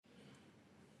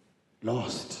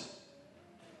lost,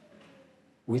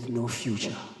 with no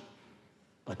future,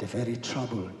 but a very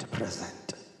troubled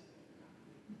present.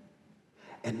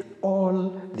 And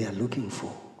all they are looking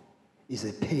for is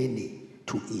a penny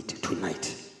to eat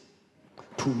tonight.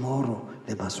 Tomorrow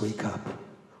they must wake up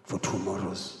for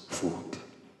tomorrow's food.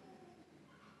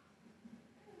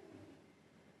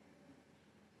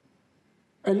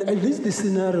 And this is the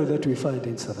scenario that we find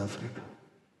in South Africa.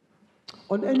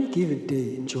 On any given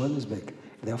day in Johannesburg,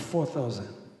 there are 4,000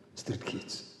 street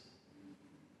kids.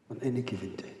 On any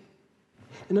given day.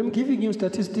 And I'm giving you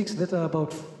statistics that are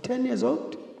about 10 years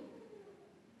old.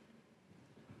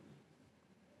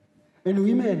 And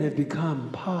women have become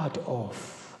part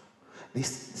of this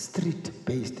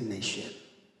street-based nation.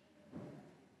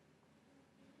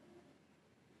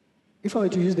 If I were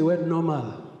to use the word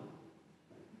normal,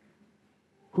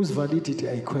 whose validity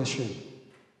I question,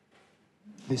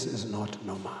 this is not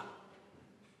normal.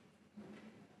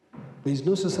 There is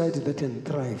no society that can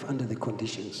thrive under the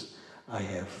conditions I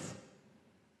have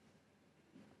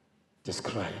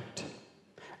described.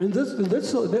 And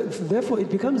therefore, it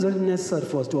becomes very necessary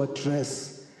for us to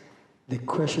address the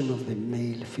question of the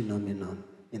male phenomenon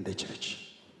in the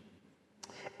church.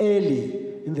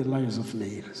 Early in the lives of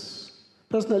males.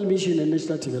 Personal mission and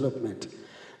national development.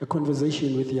 A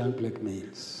conversation with young black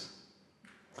males.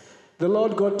 The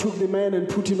Lord God took the man and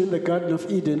put him in the Garden of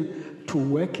Eden to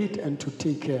work it and to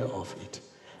take care of it.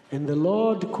 And the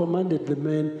Lord commanded the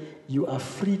man, you are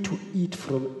free to eat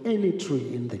from any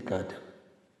tree in the garden,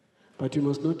 but you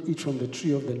must not eat from the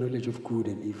tree of the knowledge of good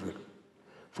and evil.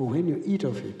 For when you eat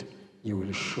of it, you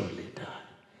will surely die.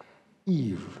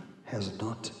 Eve has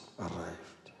not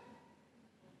arrived.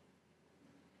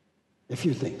 A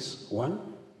few things.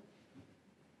 One,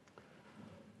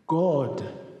 God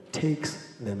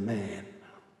takes the man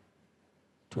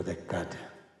to the garden.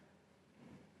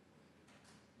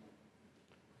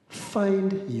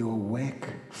 Find your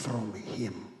work from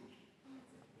him.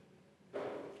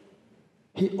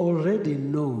 He already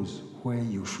knows where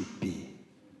you should be.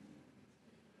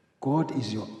 God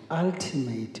is your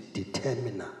ultimate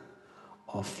determiner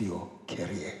of your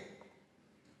career.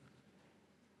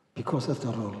 Because after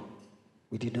all,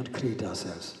 we did not create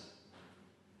ourselves.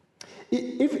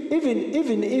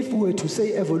 Even if we were to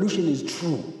say evolution is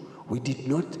true, we did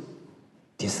not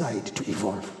decide to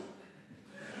evolve.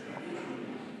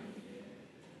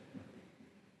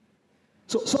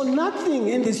 So nothing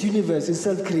in this universe is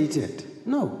self-created.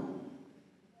 No.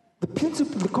 The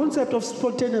principle, the concept of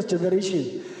spontaneous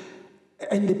generation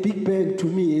and the Big Bang to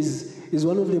me is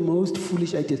one of the most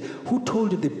foolish ideas. Who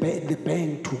told the Big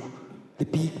Bang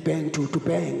to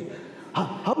bang?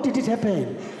 How did it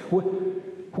happen?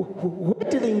 Where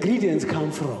did the ingredients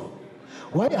come from?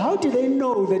 How did they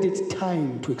know that it's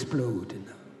time to explode?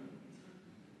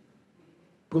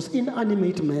 Because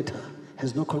inanimate matter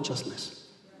has no consciousness.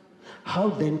 How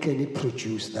then can it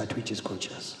produce that which is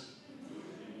conscious?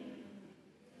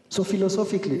 So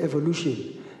philosophically,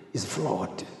 evolution is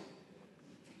flawed.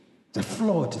 It's a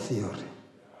flawed theory.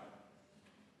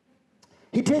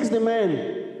 He takes the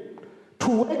man to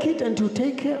work it and to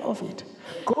take care of it.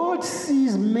 God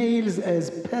sees males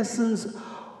as persons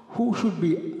who should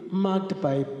be marked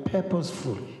by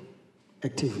purposeful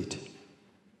activity.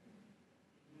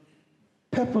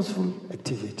 Purposeful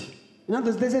activity. In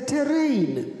other words, there's a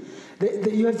terrain. There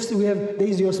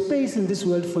is your space in this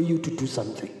world for you to do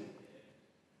something.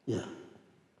 Yeah.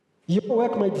 Your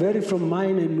work might vary from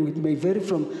mine and it may vary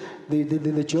from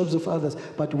the jobs of others,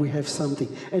 but we have something.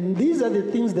 And these are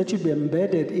the things that should be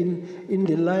embedded in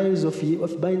the lives of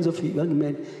minds of young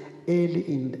men early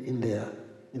in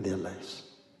their lives.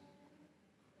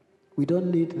 We don't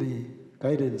need the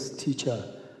guidance teacher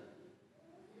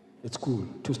at school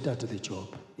to start the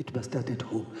job. It must start at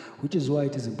home, which is why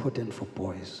it is important for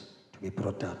boys to be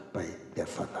brought up by their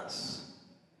fathers.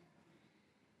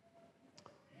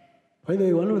 By the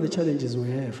way, one of the challenges we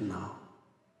have now,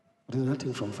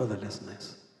 resulting from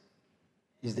fatherlessness,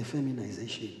 is the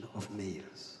feminization of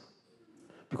males,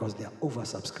 because they are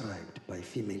oversubscribed by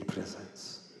female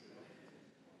presence.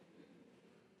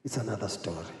 It's another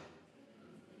story.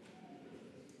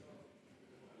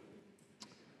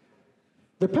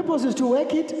 The purpose is to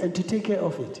work it and to take care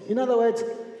of it. In other words,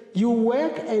 you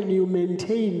work and you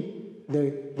maintain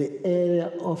the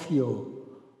area of your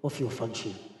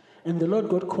function. And the Lord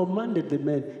God commanded the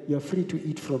man, you are free to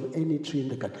eat from any tree in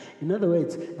the garden. In other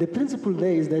words, the principle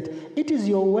there is that it is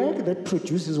your work that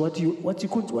produces what you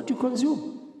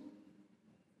consume.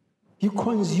 You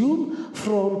consume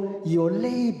from your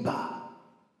labor.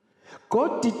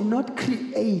 God did not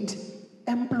create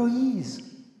employees.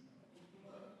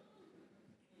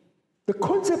 The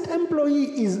concept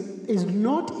employee is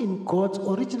not in God's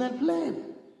original plan.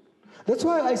 That's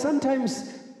why I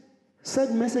sometimes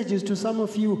send messages to some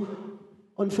of you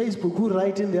on Facebook who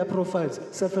write in their profiles,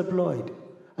 self-employed.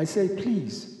 I say,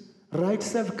 please, write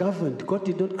self-governed. God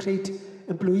did not create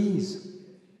employees.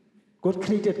 God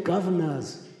created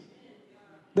governors.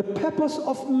 The purpose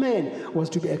of man was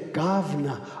to be a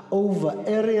governor over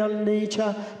aerial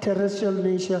nature, terrestrial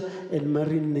nature, and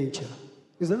marine nature.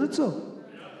 Isn't it so?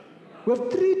 We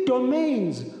have 3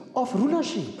 domains of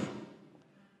rulership.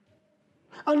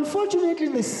 Unfortunately,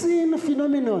 the sin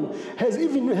phenomenon has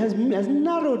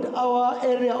narrowed our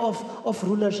area of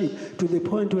rulership to the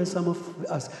point where some of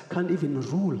us can't even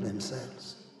rule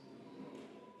themselves.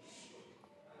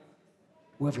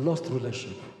 We have lost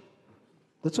rulership.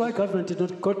 That's why God did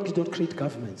not create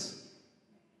governments.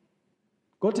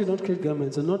 God did not create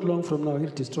governments, and not long from now, He'll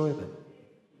destroy them.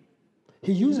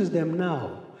 He uses them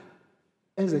now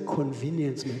as a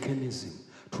convenience mechanism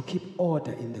to keep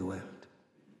order in the world.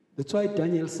 That's why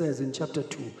Daniel says in chapter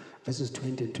 2, verses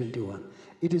 20 and 21,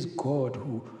 it is God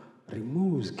who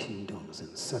removes kingdoms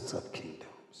and sets up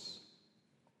kingdoms.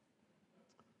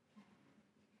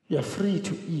 You are free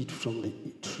to eat from the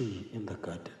tree in the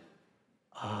garden.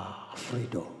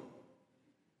 Freedom.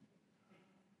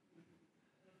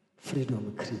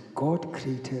 Freedom. God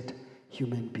created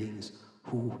human beings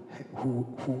who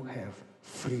have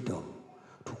freedom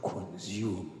to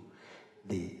consume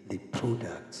the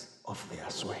products of their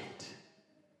sweat.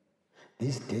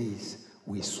 These days,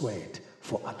 we sweat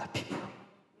for other people.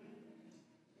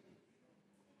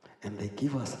 And they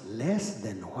give us less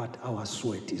than what our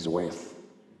sweat is worth.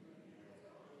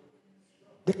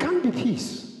 There can't be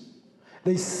peace.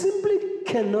 There simply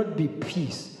cannot be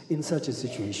peace in such a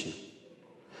situation.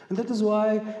 And that's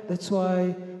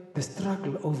why the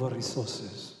struggle over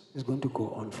resources is going to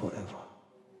go on forever.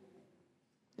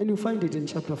 And you find it in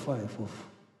chapter 5 of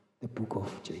the book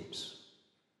of James.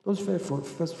 Those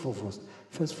first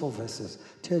four verses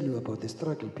tell you about the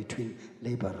struggle between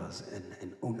laborers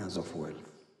and owners of wealth.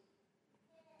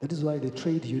 That is why the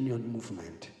trade union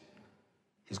movement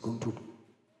is going to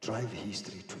drive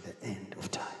history to the end of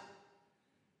time.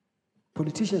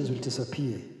 Politicians will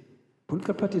disappear.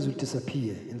 Political parties will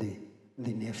disappear in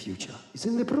the near future. It's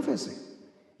in the prophecy.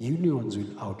 Unions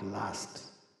will outlast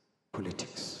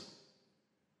politics.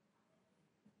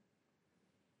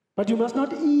 But you must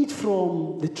not eat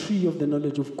from the tree of the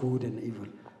knowledge of good and evil.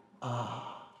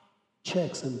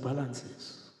 Checks and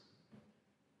balances.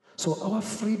 So our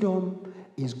freedom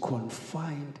is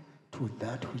confined to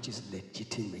that which is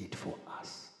legitimate for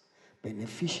us,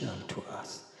 beneficial to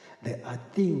us. There are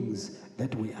things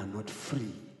that we are not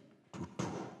free to do.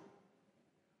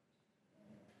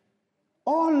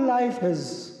 All life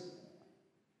has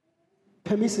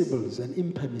permissibles and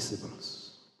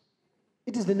impermissibles.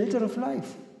 It is the nature of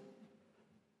life.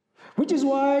 Which is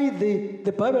why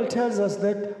the Bible tells us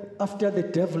that after the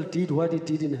devil did what he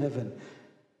did in heaven,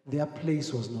 their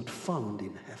place was not found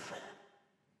in heaven.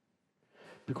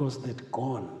 Because they'd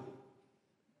gone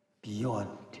beyond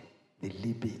the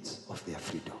limits of their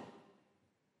freedom.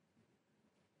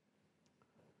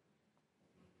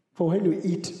 For when you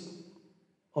eat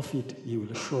of it, you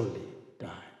will surely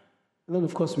die. And then,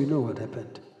 of course, we know what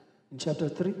happened. In chapter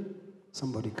 3,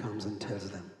 somebody comes and tells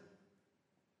them,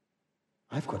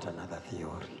 I've got another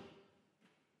theory.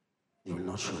 You will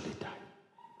not surely die.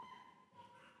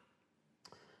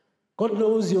 God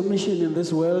knows your mission in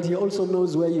this world. He also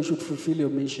knows where you should fulfill your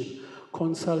mission.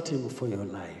 Consult Him for your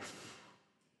life.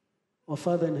 Our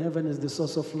Father in heaven is the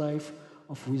source of life,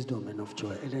 of wisdom, and of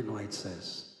joy. Ellen White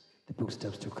says, the book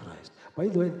Steps to Christ. By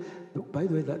the way,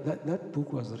 that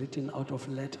book was written out of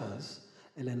letters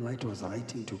Ellen White was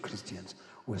writing to Christians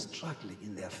who were struggling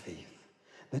in their faith.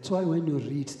 That's why when you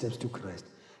read Steps to Christ,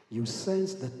 you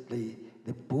sense that the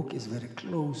book is very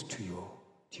close to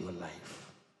your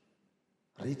life.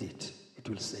 Read it. It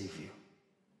will save you.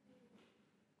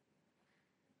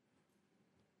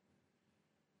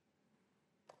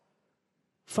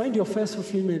 Find your first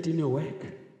fulfillment in your work.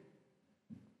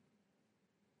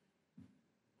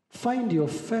 Find your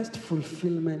first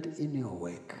fulfillment in your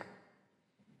work.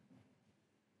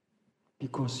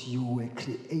 Because you were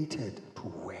created to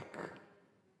work.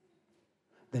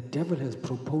 The devil has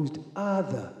proposed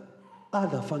other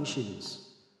functions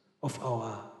of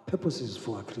our purposes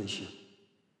for our creation.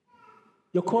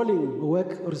 Your calling,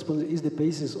 work, or responsibility is the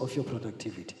basis of your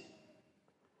productivity.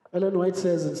 Ellen White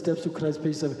says in Steps to Christ,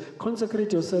 page 7,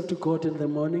 consecrate yourself to God in the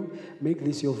morning. Make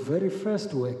this your very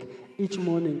first work. Each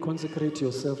morning, consecrate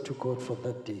yourself to God for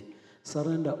that day.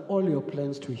 Surrender all your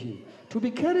plans to Him. To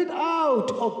be carried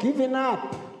out or given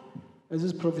up as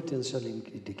his providence shall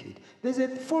indicate. There's a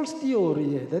false theory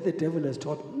here that the devil has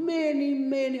taught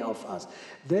many of us,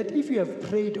 that if you have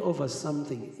prayed over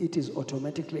something, it is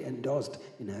automatically endorsed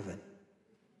in heaven.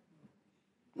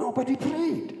 No, but we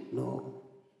prayed. No,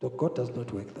 God does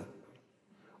not work that way.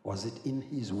 Was it in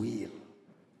his will?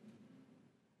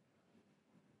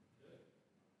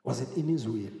 Was it in his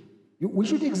will? We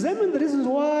should examine the reasons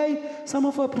why some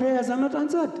of our prayers are not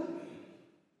answered.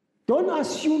 Don't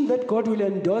assume that God will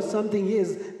endorse something he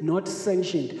has not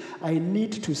sanctioned. I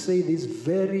need to say this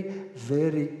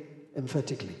very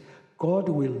emphatically. God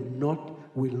will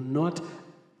not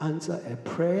answer a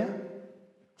prayer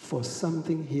for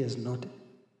something he has not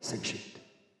sanctioned.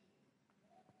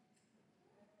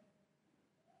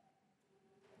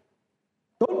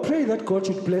 Don't pray that God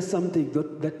should bless something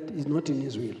that is not in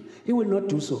his will. He will not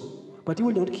do so. But he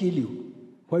will not kill you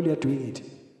while you are doing it.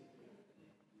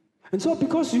 And so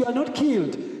because you are not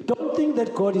killed, don't think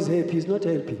that God is happy. He's not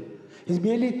happy. He's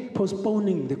merely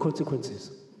postponing the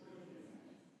consequences.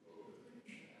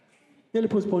 Merely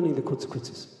postponing the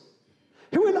consequences.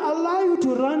 He will allow you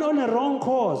to run on a wrong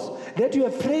course that you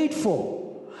have prayed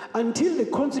for until the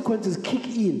consequences kick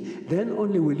in. Then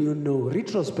only will you know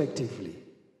retrospectively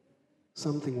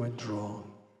something went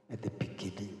wrong at the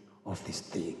beginning of this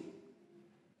thing.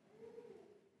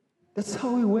 That's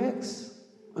how it works,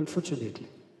 unfortunately.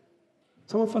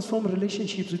 Some of us form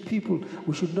relationships with people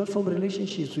we should not form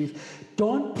relationships with.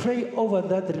 Don't pray over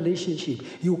that relationship.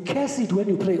 You curse it when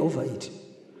you pray over it.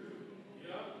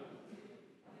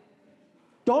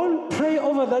 Don't pray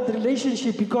over that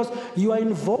relationship because you are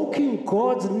invoking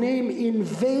God's name in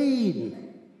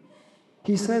vain.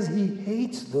 He says he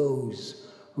hates those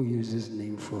who use his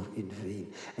name in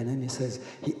vain. And then he says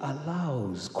he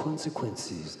allows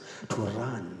consequences to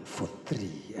run for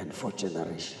 3 and 4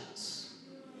 generations.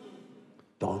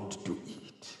 Don't do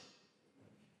it.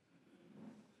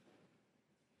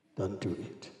 Don't do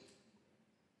it.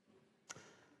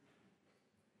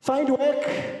 Find work.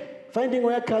 Finding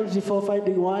work comes before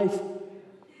finding wife.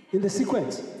 In the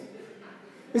sequence.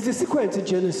 It's the sequence in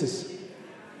Genesis.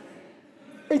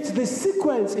 It's the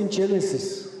sequence in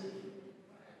Genesis.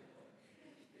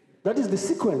 That is the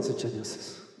sequence of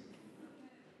Genesis.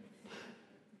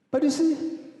 But you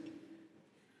see,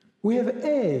 we have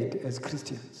erred as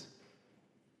Christians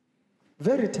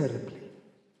very terribly.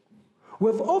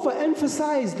 We have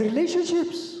overemphasized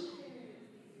relationships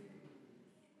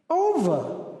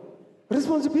over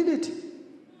responsibility.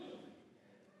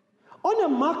 On a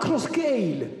macro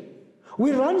scale,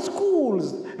 we run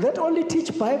schools that only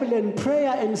teach Bible and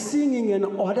prayer and singing and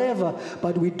whatever,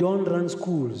 but we don't run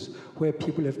schools where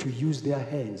people have to use their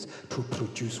hands to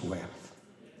produce wealth.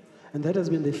 And that has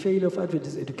been the failure of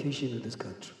Adventist education in this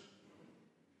country.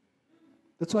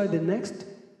 That's why the next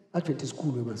Adventist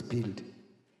school we must build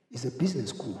is a business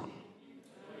school.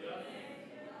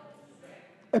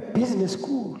 A business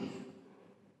school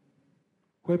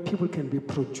where people can be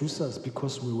producers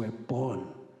because we were born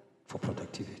for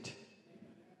productivity.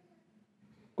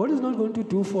 God is not going to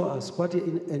do for us what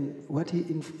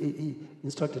he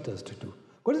instructed us to do.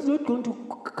 God is not going to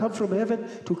come from heaven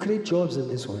to create jobs in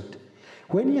this world.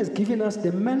 When he has given us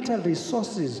the mental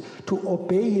resources to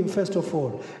obey him first of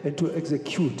all and to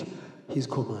execute his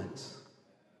commands.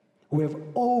 We have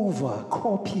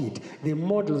over-copied the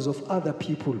models of other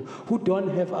people who don't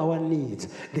have our needs.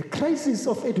 The crisis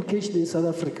of education in South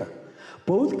Africa,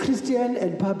 both Christian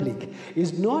and public,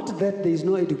 is not that there is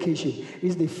no education,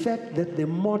 it's the fact that the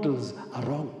models are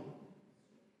wrong.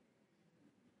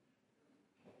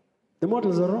 The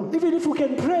models are wrong. Even if we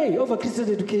can pray over Christian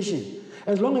education,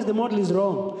 as long as the model is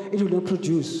wrong, it will not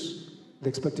produce the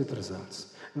expected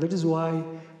results. And that is why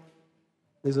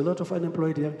there's a lot of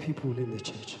unemployed young people in the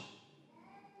church.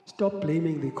 Stop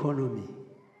blaming the economy.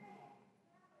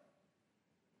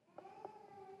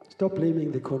 Stop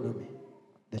blaming the economy.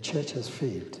 The church has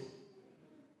failed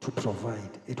to provide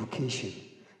education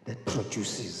that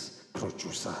produces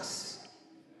producers.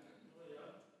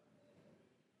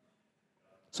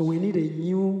 So we need a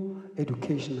new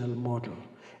educational model,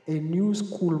 a new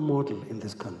school model in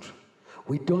this country.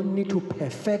 We don't need to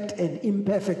perfect an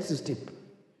imperfect system.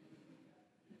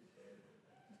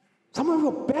 Some of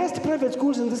the best private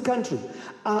schools in this country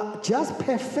are just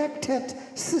perfected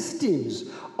systems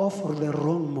of the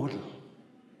wrong model.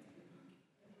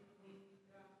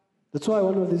 That's why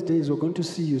one of these days we're going to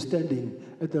see you standing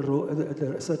at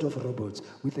the set of robots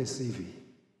with a CV.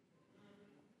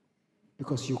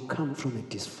 Because you come from a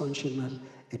dysfunctional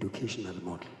educational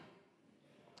model,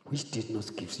 which did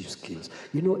not give you skills.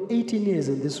 You know, 18 years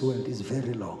in this world is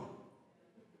very long.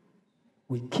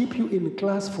 We keep you in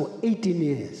class for 18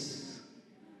 years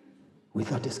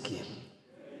without a skill.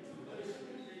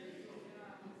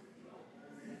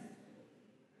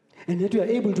 And yet you are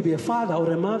able to be a father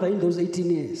or a mother in those 18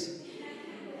 years.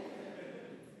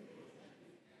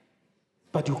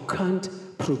 But you can't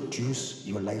produce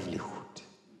your livelihood.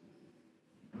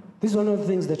 This is one of the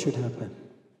things that should happen.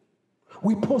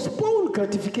 We postpone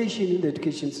gratification in the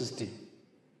education system.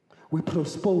 We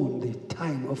postpone the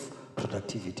time of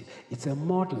productivity. It's a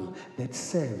model that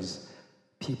serves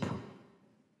people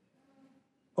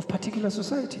of particular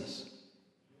societies.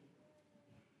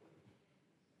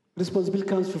 Responsibility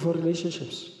comes before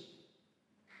relationships.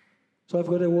 So I've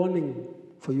got a warning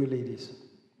for you ladies.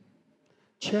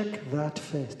 Check that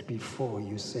first before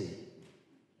you say,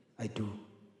 I do.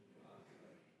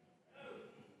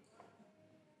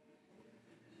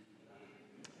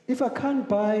 If I can't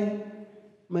buy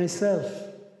myself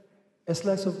a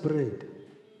slice of bread,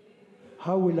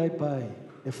 how will I buy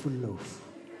a full loaf?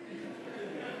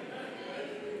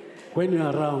 When you're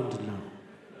around now.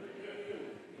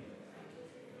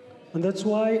 And that's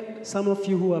why some of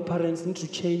you who are parents need to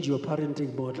change your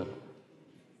parenting model.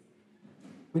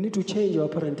 We need to change our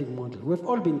parenting model. We've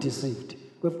all been deceived.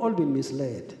 We've all been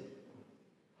misled.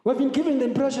 We've been given the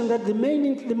impression that the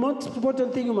most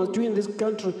important thing you must do in this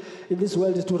country, in this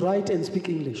world, is to write and speak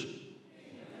English.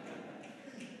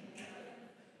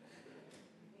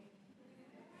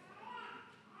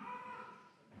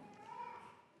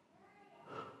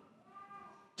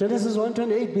 Genesis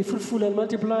 1:28, be fruitful and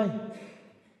multiply.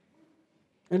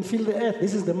 And fill the earth.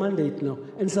 This is the mandate now.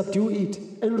 And subdue it.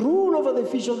 And rule over the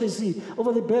fish of the sea,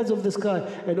 over the birds of the sky,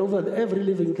 and over every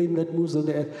living thing that moves on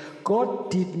the earth.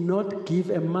 God did not give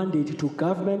a mandate to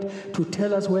government to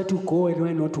tell us where to go and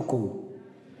where not to go.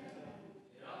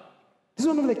 This is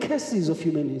one of the curses of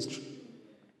human history.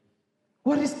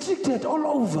 We're restricted all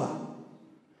over.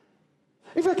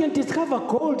 If I can discover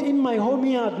gold in my home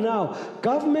yard now,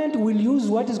 government will use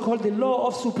what is called the law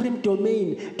of supreme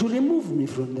domain to remove me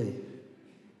from there.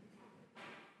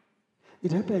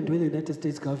 It happened when the United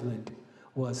States government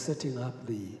was setting up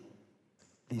the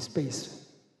space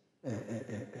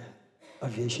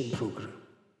aviation program.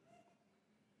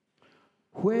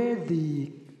 Where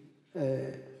the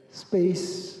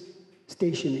space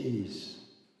station is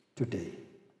today,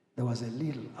 there was a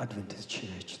little Adventist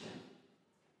church there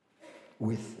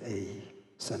with a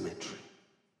cemetery,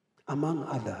 among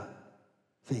other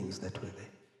things that were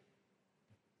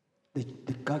there.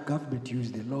 The government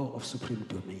used the law of supreme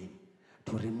domain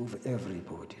to remove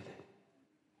everybody there.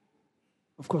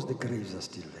 Of course, the graves are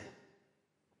still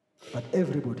there. But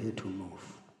everybody had to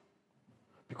move.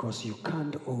 Because you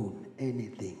can't own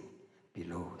anything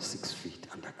below 6 feet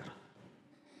underground.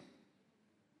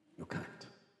 You can't.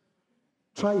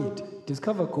 Try it.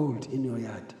 Discover gold in your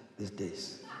yard these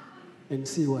days. And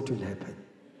see what will happen.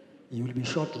 You will be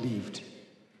short-lived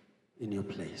in your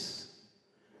place.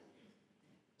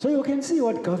 So you can see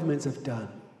what governments have done.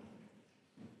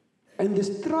 And the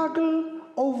struggle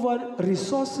over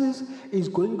resources is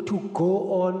going to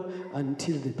go on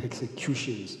until the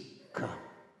persecutions come.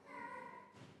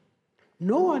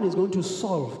 No one is going to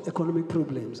solve economic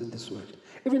problems in this world.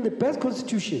 Even the best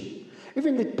constitution,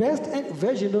 even the best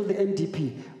version of the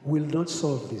NDP will not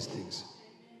solve these things.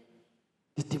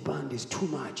 The demand is too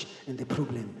much, and the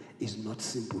problem is not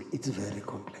simple. It's very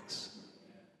complex.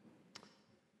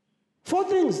 4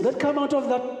 things that come out of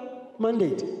that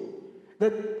mandate.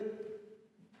 That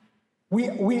we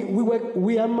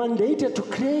are mandated to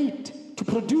create, to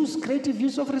produce creative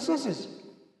use of resources.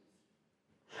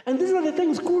 And these are the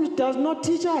things school does not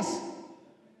teach us.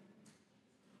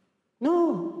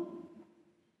 No.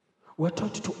 We're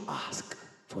taught to ask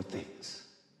for things.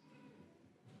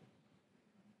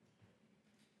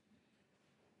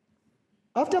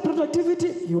 After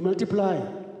productivity, you multiply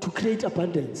to create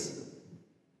abundance.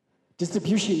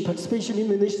 Distribution, participation in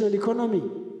the national economy.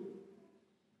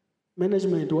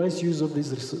 Management, wise use of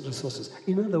these resources.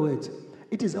 In other words,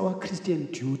 it is our Christian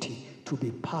duty to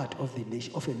be part of a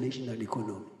national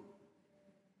economy.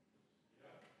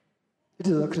 It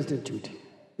is our Christian duty.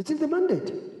 It's in the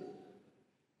mandate.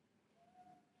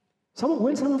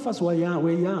 When some of us were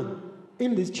young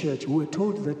in this church, we were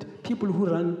told that people who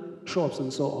run shops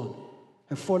and so on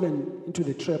have fallen into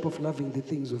the trap of loving the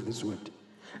things of this world.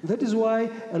 That is why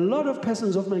a lot of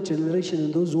persons of my generation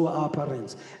and those who are our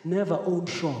parents never owned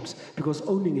shops, because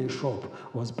owning a shop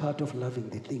was part of loving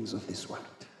the things of this world.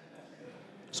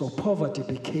 So poverty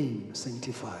became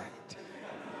sanctified.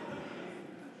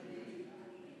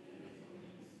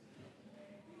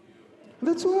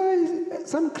 That's why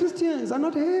some Christians are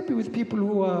not happy with people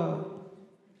who are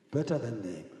better than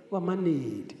them, who are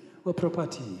moneyed, who are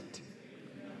propertied.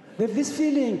 They have this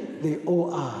feeling they owe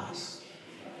us.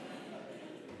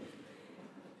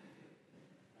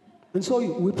 And so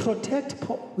we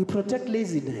protect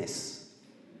laziness.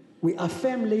 We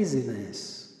affirm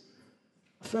laziness.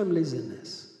 Affirm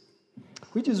laziness.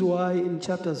 Which is why in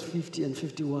chapters 50 and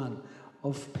 51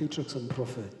 of Patriarchs and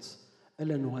Prophets,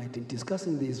 Ellen White, in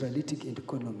discussing the Israelitic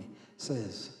economy,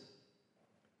 says,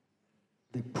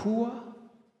 the poor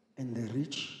and the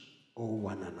rich owe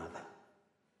one another.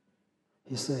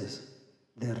 He says,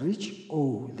 the rich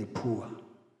owe the poor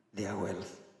their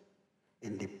wealth,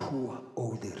 and the poor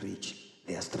owe the rich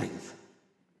their strength.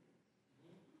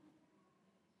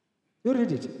 You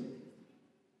read it.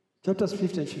 Chapters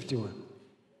 50 and 51.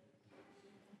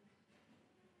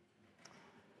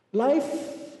 Live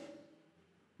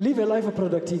a life of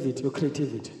productivity or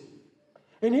creativity.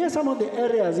 And here are some of the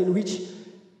areas in which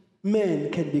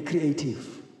men can be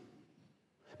creative.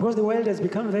 Because the world has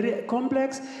become very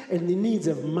complex and the needs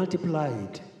have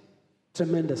multiplied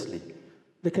tremendously.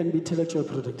 There can be intellectual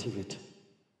productivity,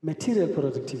 material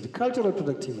productivity, cultural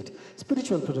productivity,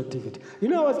 spiritual productivity. You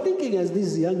know, I was thinking as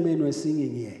these young men were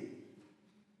singing here,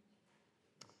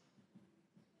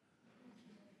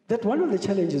 that one of the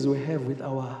challenges we have with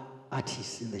our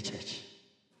artists in the church,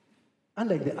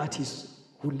 unlike the artists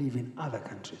who live in other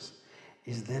countries,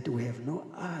 is that we have no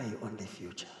eye on the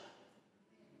future.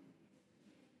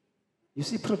 You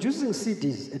see, producing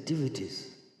CDs and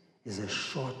DVDs is a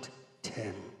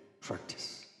short-term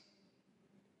practice.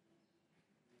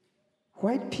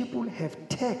 White people have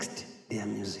taxed their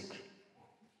music,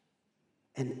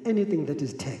 and anything that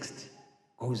is taxed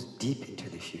goes deep into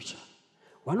the future.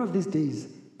 One of these days,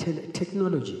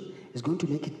 technology is going to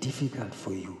make it difficult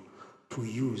for you to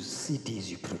use CDs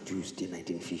you produced in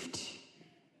 1950.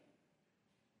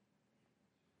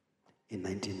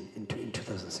 In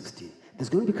 2016. There's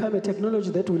going to become a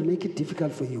technology that will make it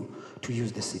difficult for you to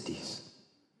use the CDs.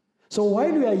 So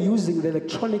while we are using the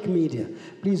electronic media,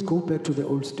 please go back to the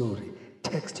old story.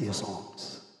 Text your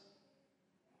songs.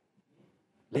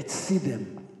 Let's see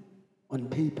them on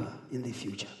paper in the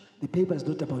future. The paper is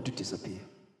not about to disappear.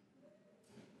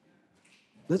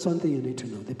 That's one thing you need to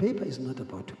know. The paper is not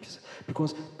about to disappear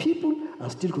because people are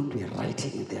still going to be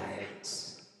writing in their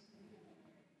hands.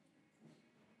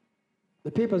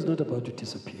 The paper is not about to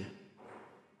disappear.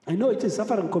 I know it is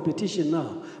suffering competition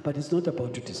now, but it's not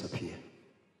about to disappear.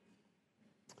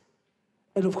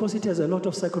 And of course, it has a lot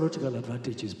of psychological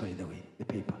advantages, by the way, the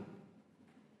paper.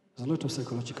 There's a lot of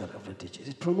psychological advantages.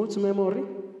 It promotes memory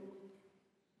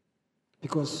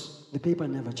because the paper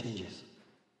never changes.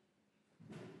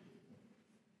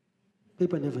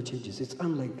 Paper never changes. It's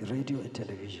unlike radio and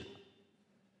television.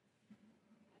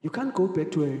 You can't go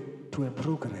back to a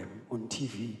program on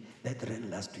TV that ran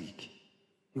last week.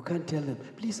 You can't tell them,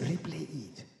 please replay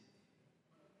it.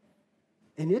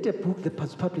 And yet a book that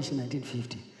was published in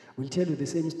 1950 will tell you the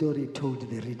same story it told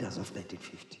the readers of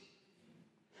 1950.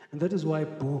 And that is why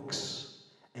books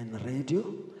and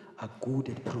radio are good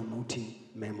at promoting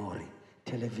memory.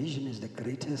 Television is the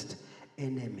greatest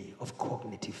enemy of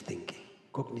cognitive thinking,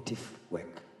 cognitive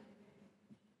work.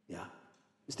 Yeah.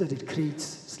 Instead, it creates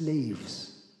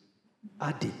slaves,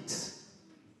 addicts.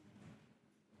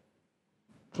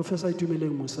 Professor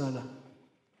Itumeleng Musala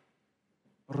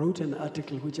wrote an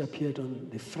article which appeared on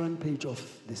the front page of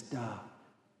The Star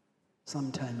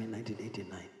sometime in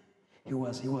 1989. He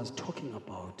was talking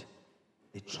about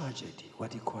the tragedy,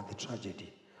 what he called the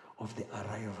tragedy of the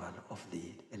arrival of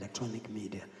the electronic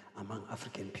media among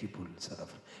African people in South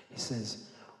Africa. He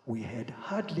says, we had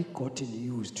hardly gotten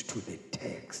used to the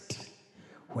text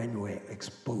when we were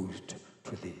exposed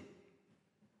to the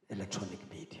electronic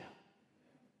media.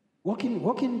 Walk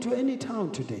into any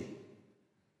town today,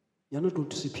 you're not going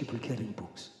to see people carrying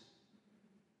books.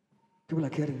 People are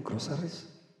carrying groceries,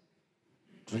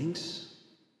 drinks,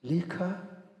 liquor,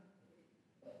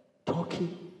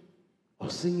 talking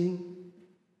or singing,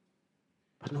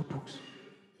 but no books.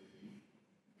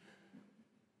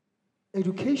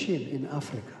 Education in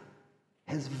Africa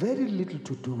has very little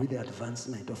to do with the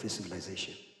advancement of a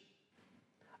civilization.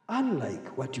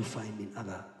 Unlike what you find in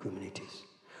other communities.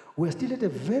 We're still at a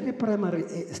very primary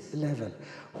level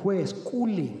where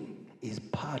schooling is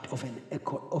part of an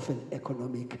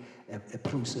economic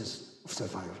process of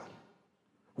survival.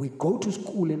 We go to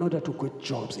school in order to get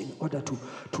jobs, in order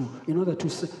to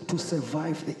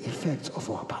survive the effects of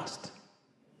our past.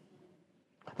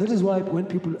 That is why when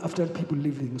after people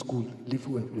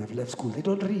have left school, they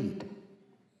don't read.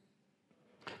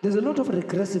 There's a lot of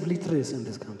regressive literacy in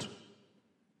this country.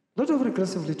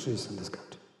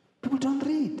 People don't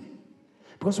read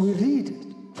because we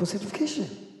read for certification.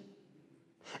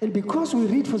 And because we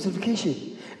read for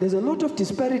certification, there's a lot of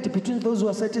disparity between those who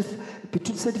are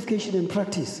between certification and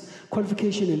practice,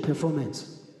 qualification and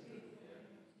performance.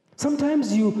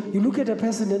 Sometimes you look at a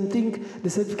person and think the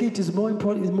certificate is more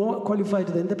important, is more qualified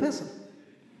than the person.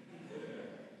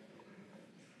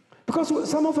 Because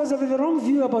some of us have the wrong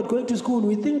view about going to school.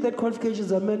 We think that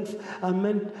qualifications we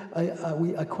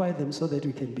acquire them so that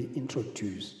we can be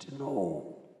introduced.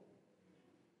 No.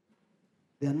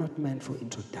 They are not meant for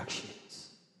introductions.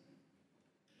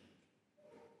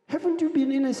 Haven't you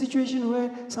been in a situation where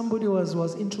somebody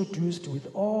was introduced with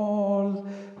all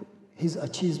his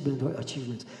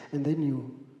achievements, and then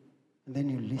you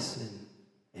listen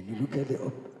and you look at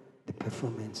the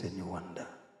performance and you wonder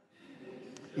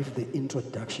if the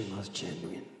introduction was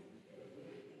genuine?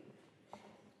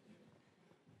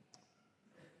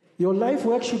 Your life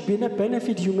work should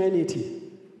benefit humanity.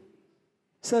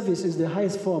 Service is the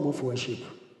highest form of worship.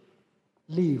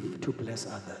 Live to bless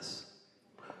others.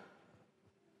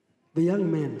 The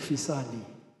young man, Fisali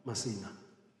Masina,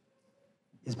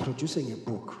 is producing a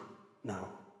book now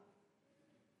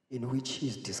in which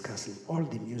he's discussing all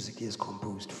the music he has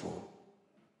composed for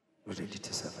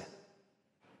Reality 7.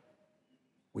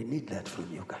 We need that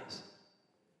from you guys.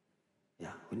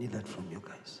 Yeah, we need that from you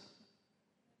guys.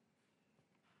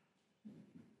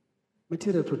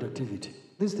 Material productivity,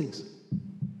 these things.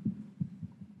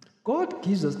 God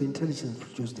gives us the intelligence to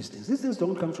produce these things. These things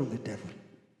don't come from the devil.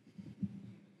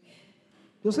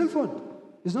 Your cell phone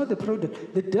is not the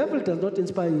product. The devil does not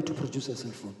inspire you to produce a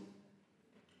cell phone.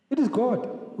 It is God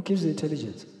who gives the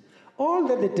intelligence. All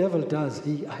that the devil does,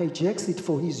 he hijacks it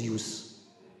for his use.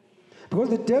 Because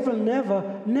the devil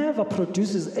never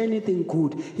produces anything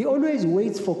good. He always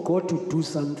waits for God to do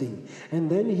something. And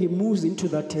then he moves into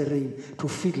that terrain to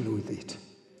fiddle with it.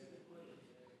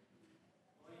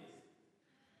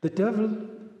 The devil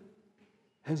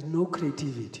has no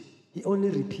creativity. He only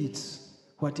repeats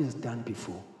what he has done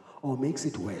before or makes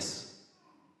it worse.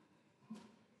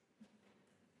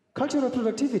 Cultural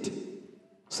productivity,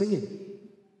 singing,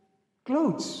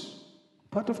 clothes,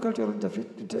 part of cultural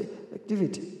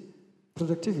activity,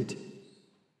 productivity,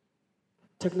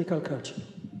 technical culture.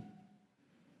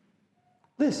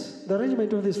 The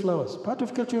arrangement of these flowers, part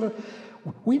of cultural.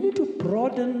 We need to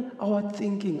broaden our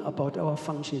thinking about our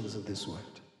functions in this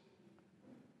world.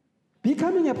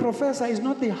 Becoming a professor is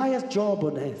not the highest job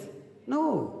on earth.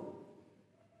 No.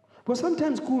 But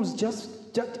sometimes schools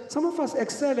some of us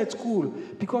excel at school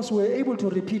because we're able to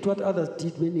repeat what others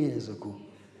did many years ago.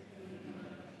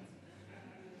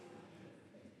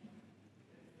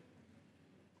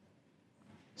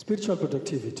 Spiritual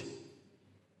productivity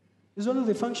is one of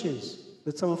the functions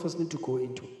that some of us need to go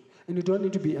into. And you don't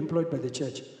need to be employed by the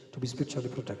church to be spiritually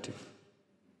productive.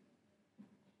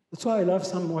 That's why I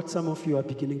love what some of you are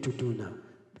beginning to do now,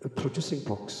 producing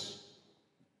books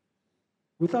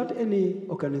without any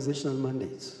organizational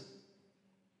mandates.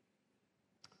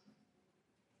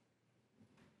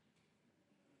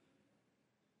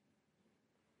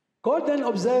 God then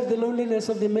observed the loneliness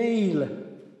of the male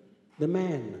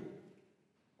man.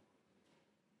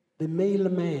 The male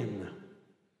man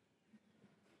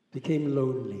became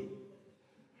lonely.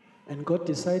 And God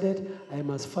decided, I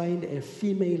must find a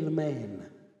female man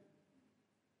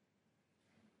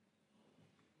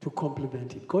to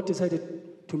complement him. God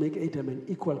decided to make Adam an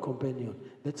equal companion.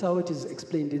 That's how it is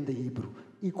explained in the Hebrew.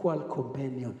 Equal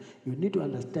companion. You need to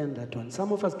understand that one.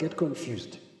 Some of us get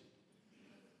confused.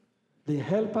 The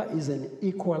helper is an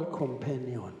equal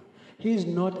companion. He is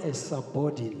not a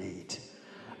subordinate.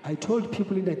 I told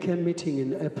people in a camp meeting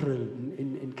in April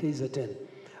in KZN,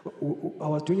 I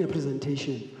was doing a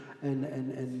presentation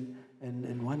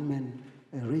and one man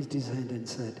raised his hand and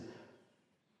said,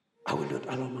 I will not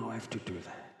allow my wife to do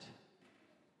that.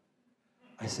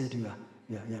 I said, you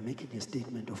are making a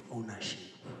statement of ownership.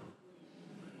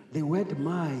 The word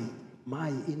my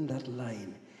in that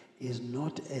line is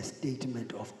not a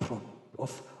statement of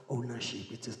ownership.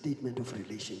 It's a statement of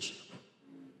relationship.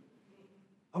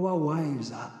 Our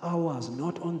wives are ours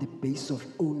not on the basis of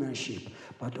ownership,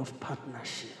 but of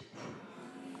partnership.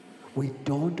 We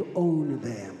don't own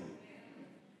them.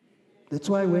 That's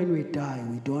why when we die,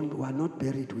 we are not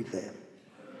buried with them.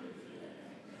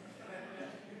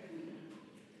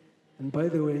 And by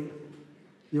the way,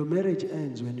 your marriage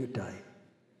ends when you die.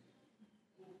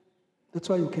 That's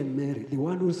why you can marry. The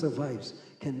one who survives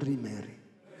can remarry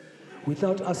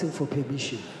without asking for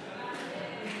permission.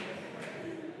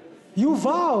 You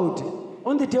vowed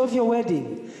on the day of your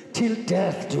wedding, till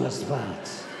death do us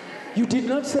part. You did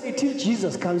not say till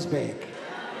Jesus comes back.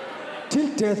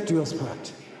 Till death do us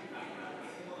part.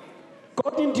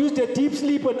 God induced a deep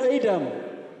sleep on Adam.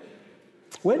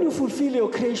 When you fulfill your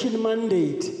creation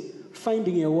mandate,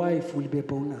 finding a wife will be a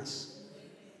bonus.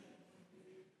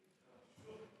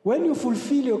 When you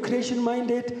fulfill your creation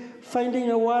mandate,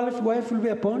 finding a wife will be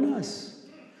a bonus.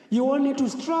 You won't need to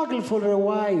struggle for a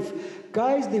wife.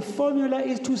 Guys, the formula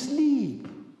is to sleep.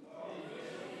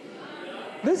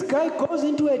 This guy goes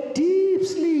into a deep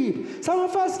sleep. Some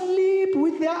of us sleep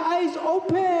with their eyes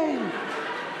open.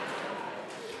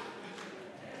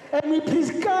 And we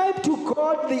prescribe to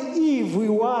God the Eve we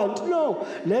want. No,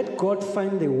 let God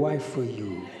find the wife for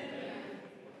you.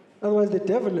 Otherwise, the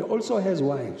devil also has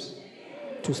wives.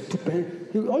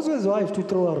 He also has wives to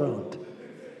throw around.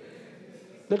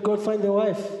 Let God find the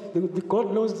wife.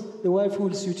 God knows the wife who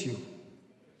will suit you.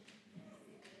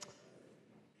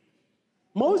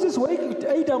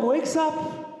 Adam wakes up,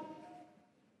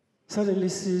 suddenly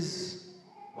sees,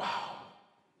 wow,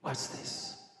 what's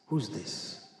this? Who's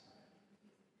this?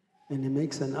 And he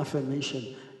makes an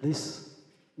affirmation. This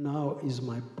now is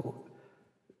my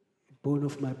bone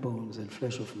of my bones and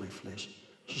flesh of my flesh.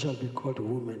 She shall be called a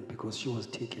woman because she was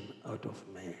taken out of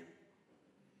man.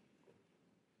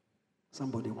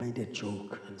 Somebody made a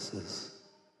joke and says,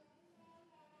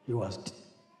 he was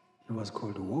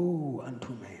called woe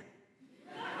unto man.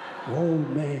 Woe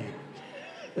man.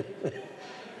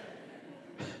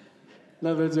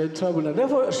 Now there's a trouble.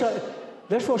 Therefore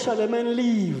shall a man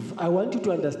leave. I want you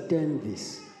to understand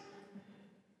this.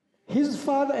 His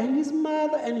father and his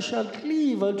mother, and shall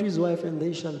cleave unto his wife, and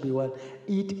they shall be one.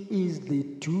 It is the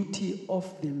duty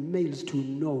of the males to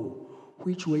know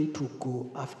which way to go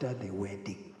after the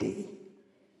wedding day.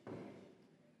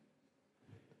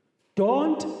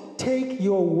 Don't take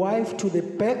your wife to the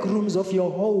back rooms of your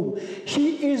home.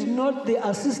 She is not the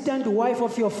assistant wife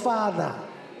of your father.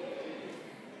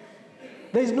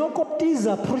 There is no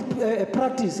courtesa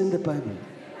practice in the Bible.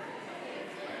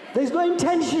 There is no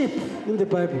internship in the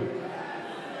Bible.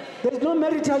 There is no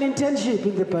marital internship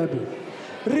in the Bible.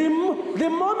 The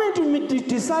moment you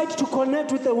decide to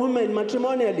connect with a woman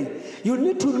matrimonially, you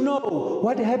need to know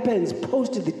what happens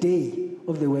post the day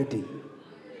of the wedding.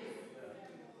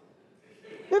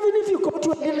 Even if you go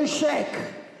to a little shack,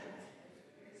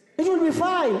 it will be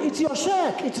fine. It's your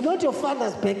shack. It's not your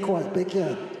father's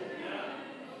backyard.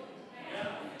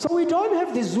 So we don't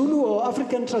have the Zulu or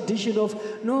African tradition of,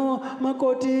 no,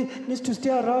 Makoti needs to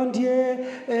stay around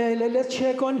here, let's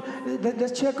check on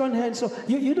her. So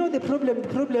you know the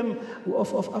problem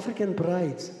of African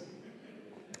brides.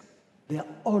 They are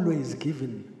always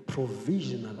given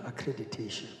provisional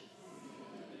accreditation.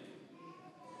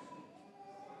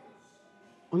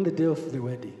 On the day of the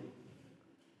wedding,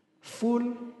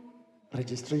 full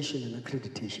registration and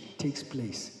accreditation takes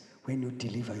place when you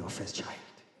deliver your first child.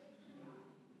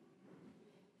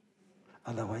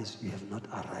 Otherwise, you have not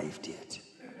arrived yet.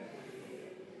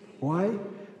 Why?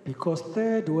 Because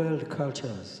third world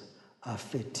cultures are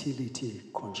fertility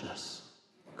conscious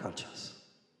cultures.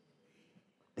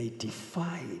 They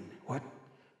define what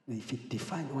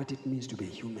it means to be a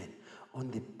human on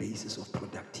the basis of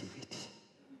productivity,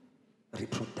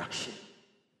 reproduction.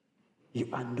 You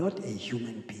are not a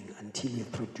human being until you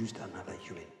have produced another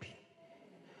human being.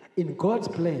 In God's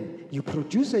plan, you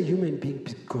produce a human being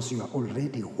because you are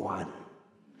already one.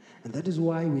 And that is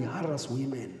why we harass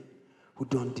women who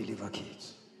don't deliver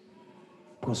kids.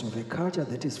 Because we have a culture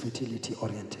that is fertility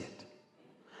oriented.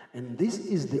 And this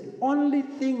is the only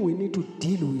thing we need to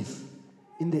deal with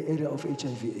in the area of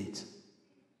HIV/AIDS.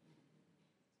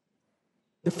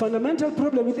 The fundamental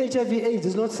problem with HIV/AIDS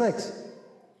is not sex.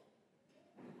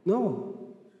 No.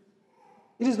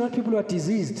 It is not people who are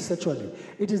diseased sexually.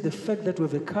 It is the fact that we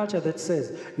have a culture that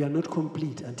says you are not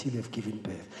complete until you have given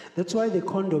birth. That's why the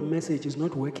condom message is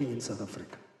not working in South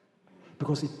Africa.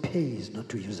 Because it pays not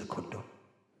to use a condom.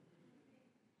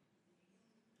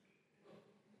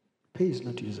 It pays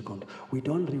not to use a condom. We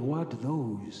don't reward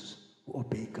those who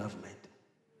obey government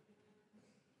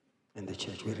and the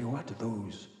church. We reward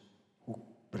those who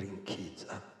bring kids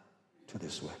up to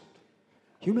this world.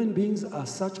 Human beings are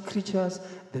such creatures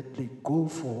that they go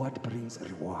for what brings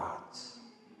rewards.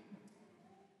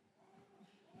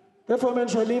 Therefore, man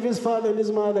shall leave his father and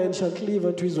his mother and shall cleave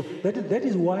unto his wife. That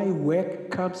is why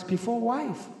work comes before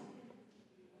wife.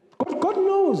 God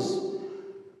knows.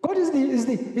 God is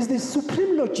the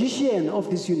supreme logician of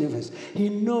this universe. He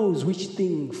knows which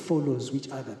thing follows which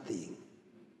other thing.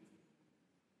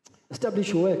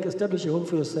 Establish your work, establish a home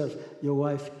for yourself, your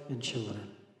wife, and children.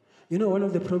 You know, one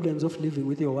of the problems of living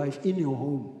with your wife in your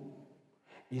home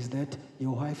is that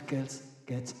your wife gets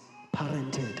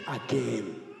parented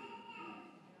again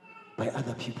by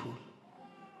other people.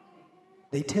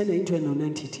 They turn into a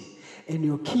non-entity, and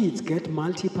your kids get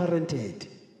multi-parented.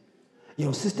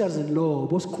 Your sisters-in-law,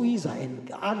 Bosquiza,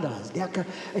 and others.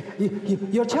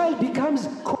 Your child becomes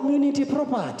community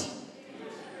property.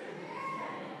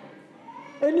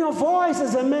 And your voice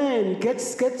as a man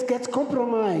gets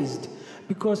compromised.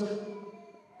 Because,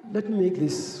 let me make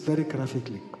this very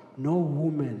graphically. No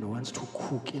woman wants to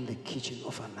cook in the kitchen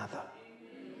of another.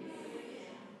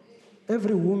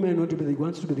 Every woman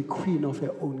wants to be the queen of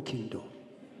her own kingdom.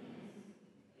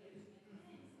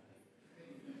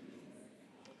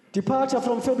 Departure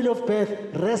from family of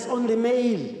birth rests on the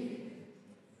male.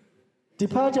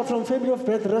 Departure from family of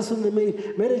birth rests on the male.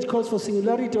 Marriage calls for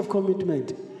singularity of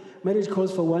commitment. Marriage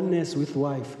calls for oneness with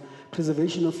wife,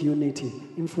 preservation of unity,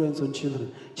 influence on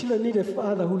children. Children need a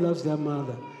father who loves their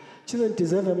mother. Children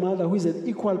deserve a mother who is an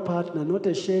equal partner, not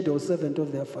a shadow or servant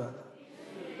of their father.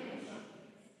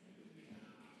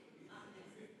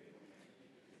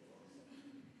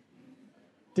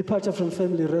 Departure from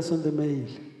family rests on the male.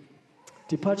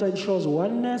 Departure ensures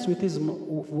oneness with his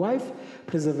wife,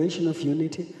 preservation of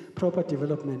unity, proper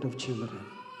development of children.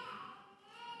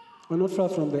 We're not far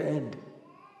from the end.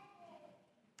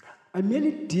 I'm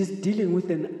merely dealing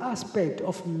with an aspect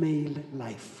of male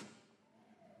life,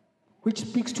 which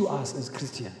speaks to us as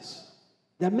Christians.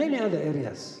 There are many other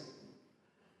areas.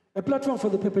 A platform for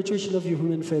the perpetuation of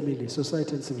human family,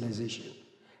 society, and civilization.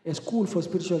 A school for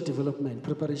spiritual development,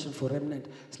 preparation for remnant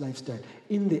lifestyle.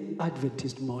 In the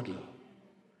Adventist model,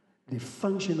 the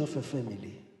function of a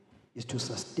family is to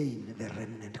sustain the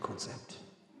remnant concept.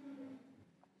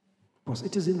 Because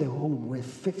it is in the home where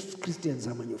Christians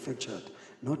are manufactured,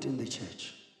 not in the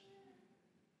church.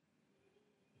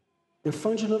 The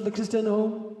function of the Christian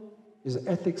home is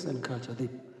ethics and culture. The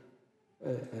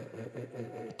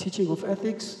teaching of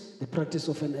ethics, the practice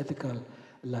of an ethical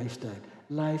lifestyle,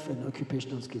 life and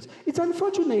occupational skills. It's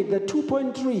unfortunate that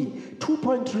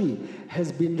 2.3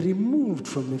 has been removed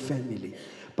from the family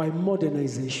by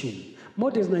modernization.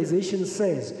 Modernization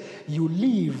says you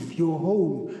leave your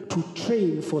home to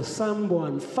train for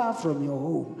someone far from your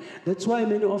home. That's why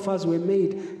many of us were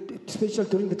made, especially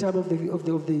during the time of the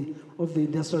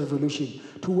Industrial Revolution,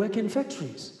 to work in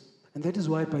factories. And that is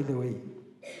why, by the way,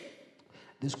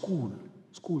 the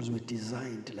schools were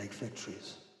designed like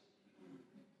factories.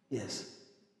 Yes.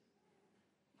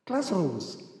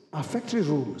 Classrooms are factory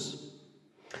rooms.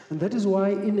 And that is why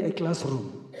in a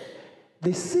classroom,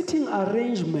 the seating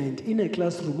arrangement in a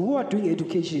classroom, who are doing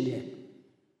education here?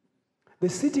 The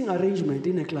seating arrangement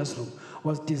in a classroom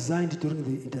was designed during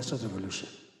the Industrial Revolution,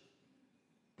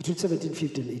 between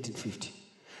 1750 and 1850.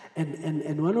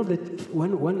 And one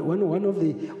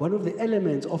of the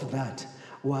elements of that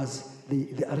was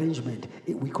the arrangement.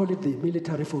 We call it the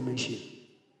military formation.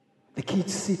 The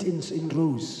kids sit in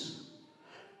rows.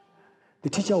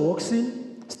 The teacher walks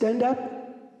in, stand up.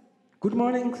 Good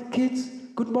morning, kids.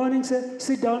 Good morning, sir.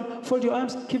 Sit down, fold your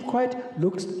arms, keep quiet.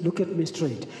 Look at me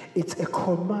straight. It's a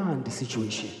command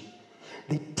situation.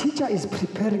 The teacher is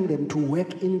preparing them to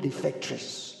work in the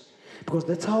factories, because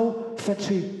that's how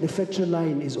the factory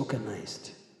line is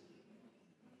organized.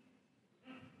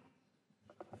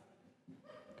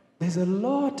 There's a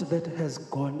lot that has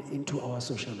gone into our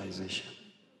socialization.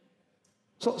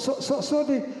 So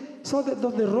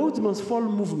the Roads Must Fall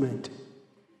movement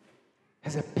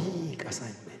has a big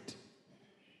assignment.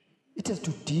 It has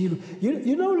to deal.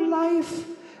 You know, life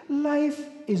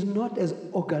is not as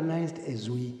organized as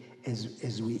we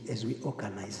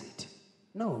organize it.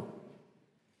 No.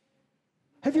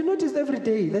 Have you noticed every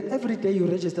day you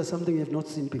register something you have not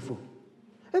seen before?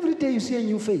 Every day you see a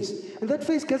new face, and that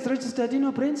face gets registered in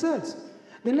your brain cells.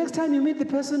 The next time you meet the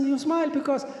person, you smile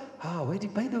because, by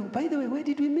the way, where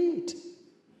did we meet?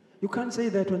 You can't say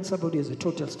that when somebody is a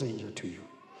total stranger to you.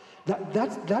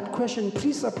 That question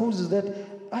presupposes that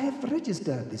I have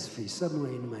registered this face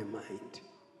somewhere in my mind.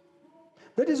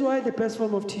 That is why the best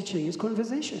form of teaching is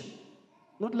conversation,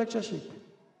 not lectureship.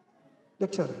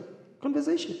 Lecturing.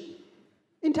 Conversation.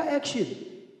 Interaction.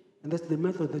 And that's the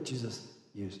method that Jesus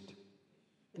used.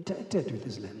 Interacted with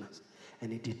his learners.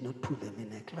 And he did not put them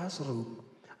in a classroom.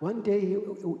 One day,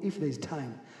 if there's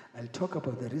time, I'll talk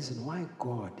about the reason why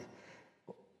God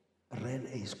ran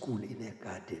a school in a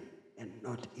garden and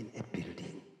not in a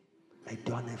building. I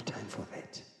don't have time for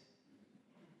that.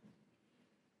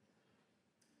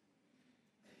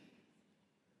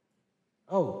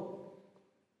 Oh,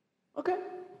 okay.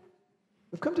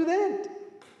 We've come to the end.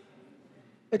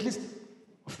 At least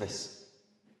of this.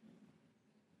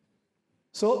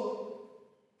 So,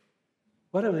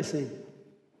 what am I saying?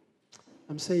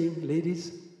 I'm saying,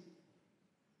 ladies,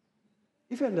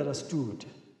 if you understood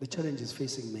the challenges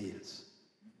facing males,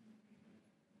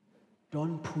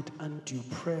 don't put undue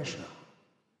pressure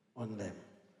on them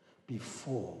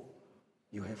before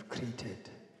you have created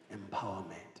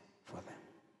empowerment for them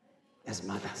as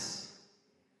mothers.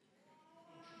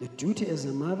 The duty as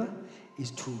a mother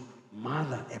is to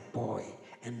mother a boy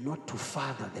and not to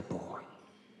father the boy.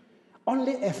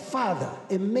 Only a father,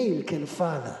 a male, can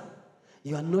father.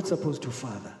 You are not supposed to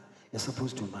father. You're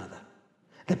supposed to mother.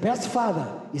 The best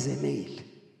father is a male.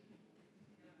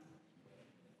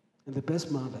 And the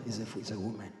best mother is a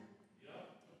woman.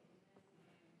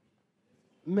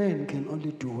 Men can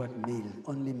only do what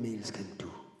only males can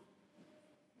do.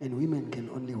 And women can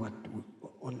only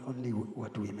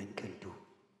what women can do.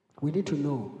 We need to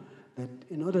know that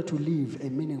in order to live a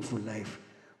meaningful life,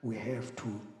 we have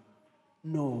to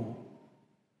know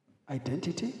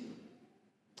identity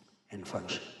and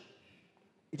function.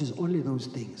 It is only those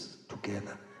things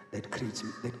together that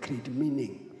create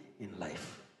meaning in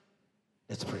life.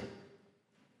 Let's pray.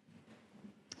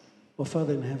 Oh,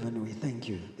 Father in heaven, we thank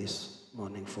you this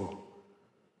morning for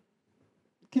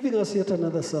giving us yet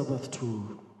another Sabbath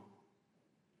to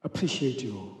appreciate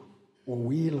your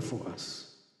will for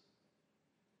us.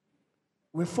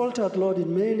 We faltered, Lord,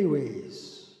 in many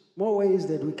ways, more ways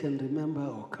that we can remember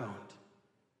or count.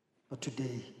 But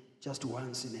today, just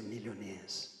once in a million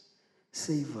years,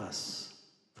 save us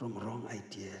from wrong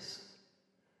ideas.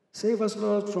 Save us,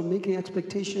 Lord, from making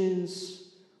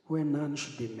expectations where none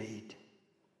should be made.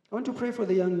 I want to pray for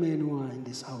the young men who are in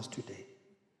this house today.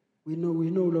 We know,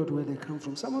 Lord, where they come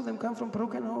from. Some of them come from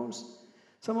broken homes.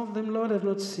 Some of them, Lord, have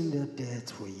not seen their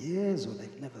dads for years, or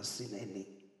they've never seen any.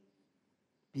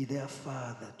 Be their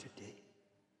father today.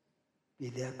 Be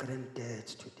their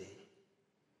granddads today.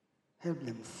 Help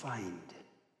them find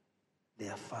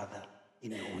their father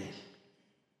in your will.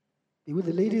 Be with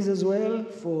the ladies as well,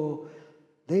 for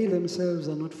they themselves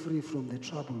are not free from the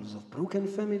troubles of broken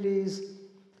families,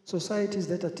 societies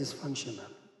that are dysfunctional.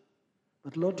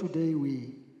 But Lord, today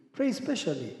we pray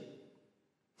especially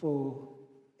for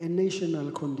a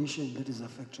national condition that is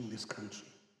affecting this country.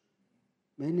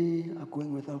 Many are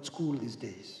going without school these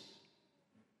days.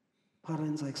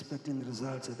 Parents are expecting the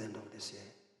results at the end of this year.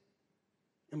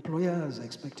 Employers are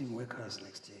expecting workers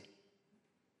next year.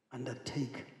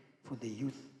 Undertake for the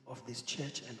youth of this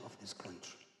church and of this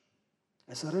country.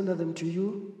 I surrender them to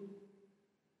you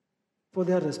for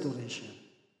their restoration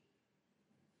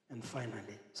and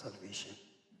finally salvation.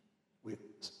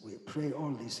 We pray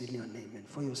all this in your name and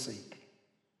for your sake.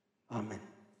 Amen.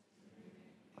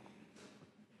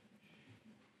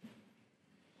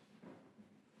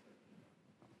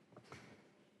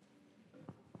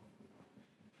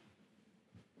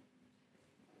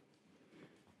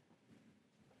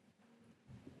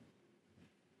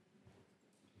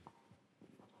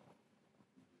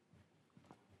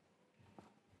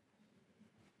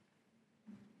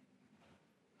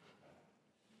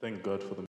 Thank God for the